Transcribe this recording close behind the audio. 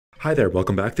Hi there,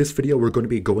 welcome back. This video we're going to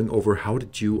be going over how to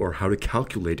do or how to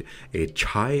calculate a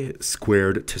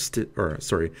chi-squared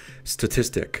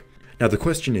statistic. Now the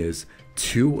question is,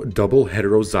 two double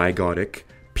heterozygotic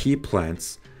pea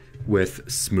plants with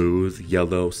smooth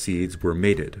yellow seeds were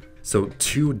mated. So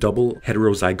two double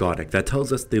heterozygotic, that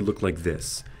tells us they look like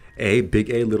this. Big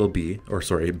A, little b,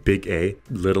 big A,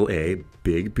 little a,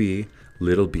 big B,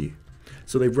 little b.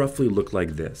 So they roughly look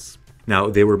like this.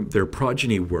 Now their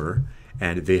progeny were,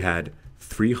 and they had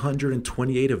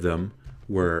 328 of them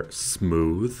were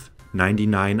smooth,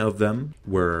 99 of them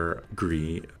were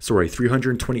green.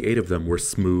 328 of them were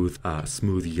smooth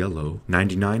yellow,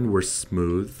 99 were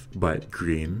smooth but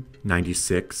green,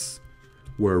 96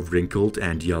 were wrinkled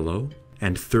and yellow,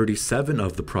 and 37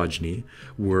 of the progeny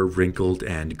were wrinkled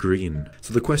and green.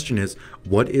 So the question is,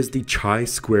 what is the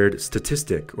chi-squared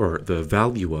statistic, or the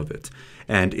value of it?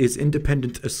 And is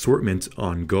independent assortment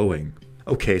ongoing?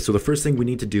 Okay, so the first thing we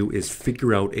need to do is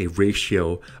figure out a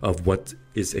ratio of what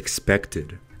is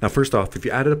expected. Now first off, if you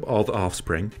added up all the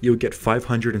offspring, you would get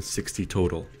 560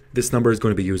 total. This number is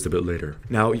going to be used a bit later.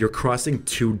 Now you're crossing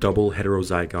two double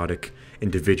heterozygotic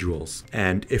individuals.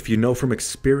 And if you know from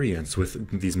experience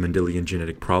with these Mendelian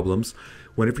genetic problems,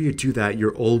 whenever you do that,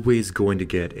 you're always going to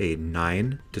get a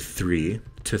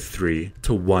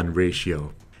 9:3:3:1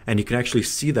 ratio. And you can actually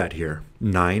see that here.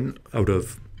 9 out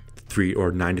of 3,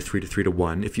 or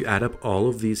 9:3:3:1. If you add up all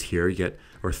of these here, you get,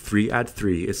 or 3 add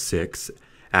 3 is 6,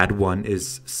 add 1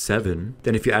 is 7.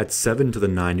 Then if you add 7 to the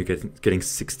 9, you're getting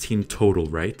 16 total,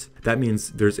 right? That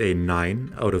means there's a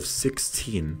 9 out of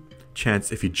 16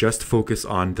 chance if you just focus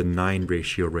on the 9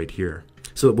 ratio right here.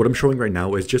 So what I'm showing right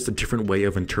now is just a different way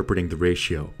of interpreting the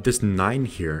ratio. This 9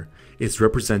 here is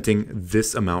representing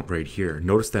this amount right here.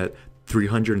 Notice that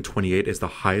 328 is the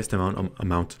highest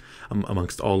amount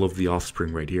amongst all of the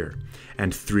offspring right here.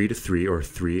 And 3:3, or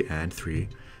 3 and 3.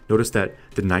 Notice that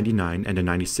the 99 and the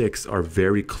 96 are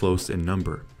very close in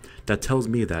number. That tells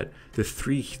me that the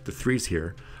threes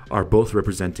here are both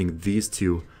representing these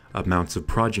two amounts of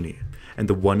progeny. And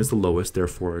the 1 is the lowest,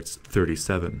 therefore it's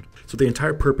 37. So the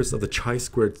entire purpose of the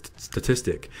chi-squared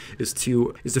statistic is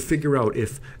to figure out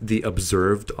if the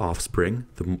observed offspring,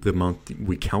 the amount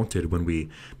we counted when we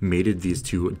mated these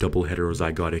two double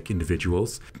heterozygotic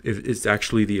individuals, is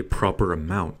actually the proper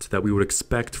amount that we would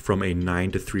expect from a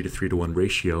 9:3:3:1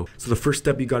 ratio. So the first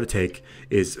step you got to take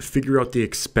is figure out the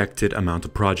expected amount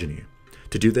of progeny.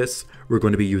 To do this, we're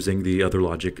going to be using the other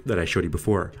logic that I showed you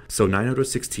before. So 9 out of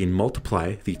 16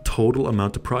 multiply the total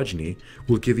amount of progeny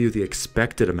will give you the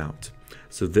expected amount.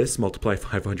 So this multiply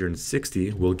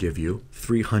 560 will give you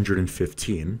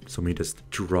 315. So let me just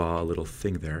draw a little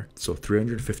thing there. So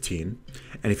 315.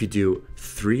 And if you do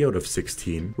 3 out of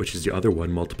 16, which is the other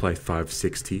one, multiply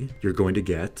 560, you're going to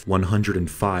get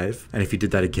 105. And if you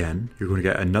did that again, you're going to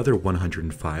get another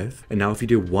 105. And now if you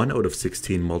do 1 out of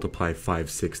 16, multiply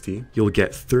 560, you'll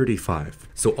get 35.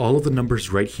 So all of the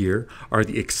numbers right here are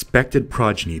the expected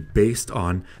progeny based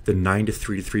on the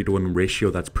 9:3:3:1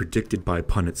 ratio that's predicted by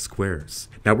Punnett squares.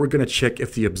 Now we're going to check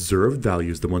if the observed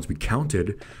values, the ones we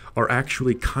counted, are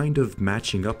actually kind of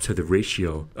matching up to the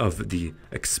ratio of the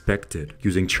expected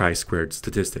using chi-squared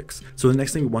statistics. So the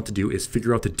next thing we want to do is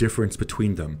figure out the difference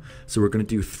between them. So we're going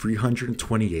to do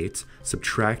 328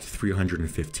 subtract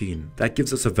 315. That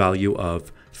gives us a value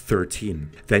of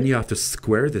 13. Then you have to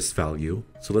square this value.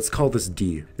 So let's call this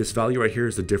D. This value right here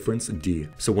is the difference, D.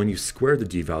 So when you square the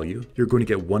D value, you're going to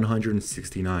get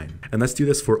 169. And let's do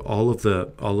this for all of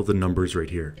the numbers right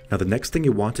here. Now the next thing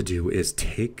you want to do is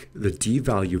take the D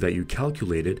value that you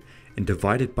calculated and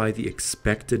divide it by the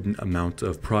expected amount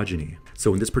of progeny.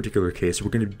 So in this particular case, we're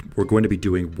going to be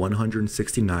doing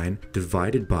 169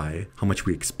 divided by how much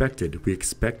we expected. We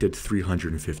expected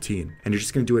 315. And you're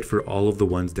just going to do it for all of the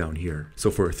ones down here. So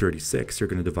for 36, you're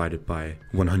going to divide it by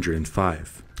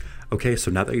 105. Okay, so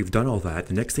now that you've done all that,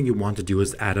 the next thing you want to do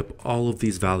is add up all of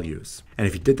these values. And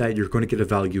if you did that, you're going to get a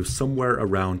value somewhere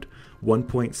around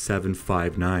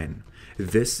 1.759.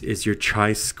 This is your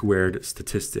chi-squared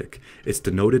statistic. It's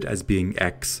denoted as being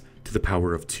x to the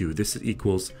power of 2. This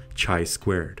equals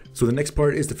chi-squared. So the next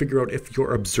part is to figure out if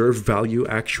your observed value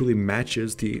actually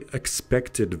matches the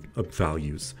expected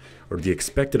values, or the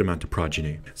expected amount of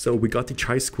progeny. So we got the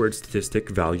chi-squared statistic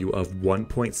value of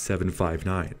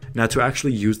 1.759. Now to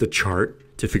actually use the chart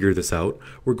to figure this out,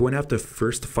 we're going to have to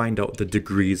first find out the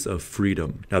degrees of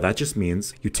freedom. Now that just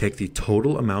means you take the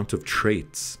total amount of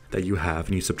traits that you have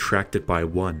and you subtract it by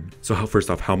 1. So first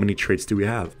off, how many traits do we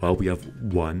have? Well, we have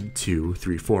 1, 2,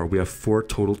 3, 4. We have 4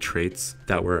 total traits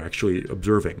that we're actually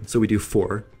observing. So we do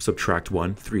 4, subtract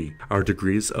 1, 3. Our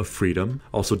degrees of freedom,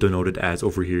 also denoted as,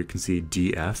 over here you can see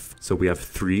DF, So we have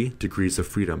 3 degrees of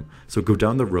freedom. So go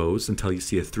down the rows until you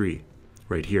see a 3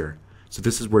 right here. So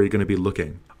this is where you're going to be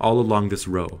looking all along this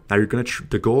row. Now you're going to,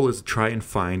 the goal is to try and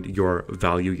find your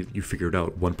value you figured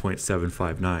out,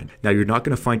 1.759. Now you're not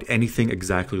going to find anything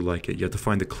exactly like it. You have to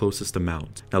find the closest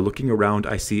amount. Now looking around,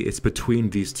 I see it's between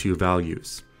these two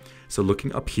values. So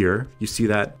looking up here, you see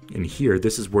that in here,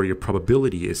 this is where your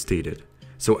probability is stated.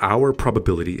 So our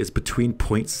probability is between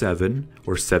 0.7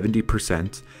 or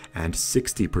 70% and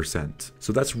 60%.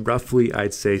 So that's roughly,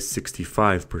 I'd say,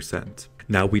 65%.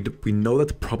 Now we know that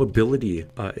the probability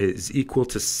is equal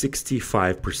to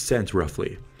 65%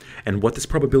 roughly. And what this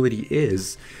probability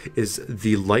is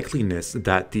the likeliness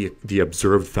that the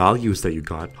observed values that you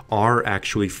got are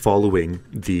actually following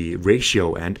the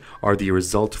ratio and are the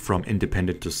result from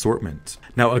independent assortment.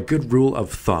 Now, a good rule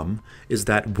of thumb is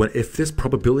that if this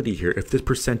probability here, if this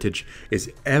percentage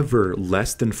is ever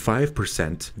less than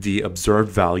 5%, the observed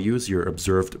values, your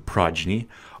observed progeny,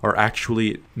 are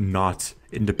actually not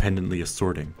independently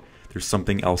assorting. There's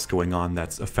something else going on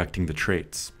that's affecting the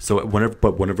traits. So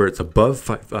whenever it's above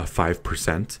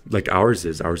 5%, like ours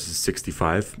is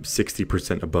 65,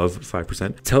 60% above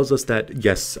 5%, tells us that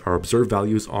yes, our observed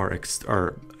values are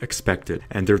expected,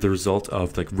 and they're the result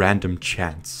of like random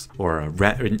chance or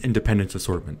an independent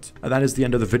assortment. And that is the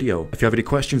end of the video. If you have any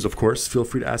questions, of course, feel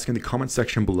free to ask in the comment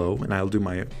section below, and I'll do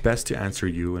my best to answer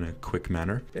you in a quick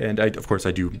manner. And of course,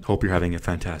 I do hope you're having a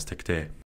fantastic day.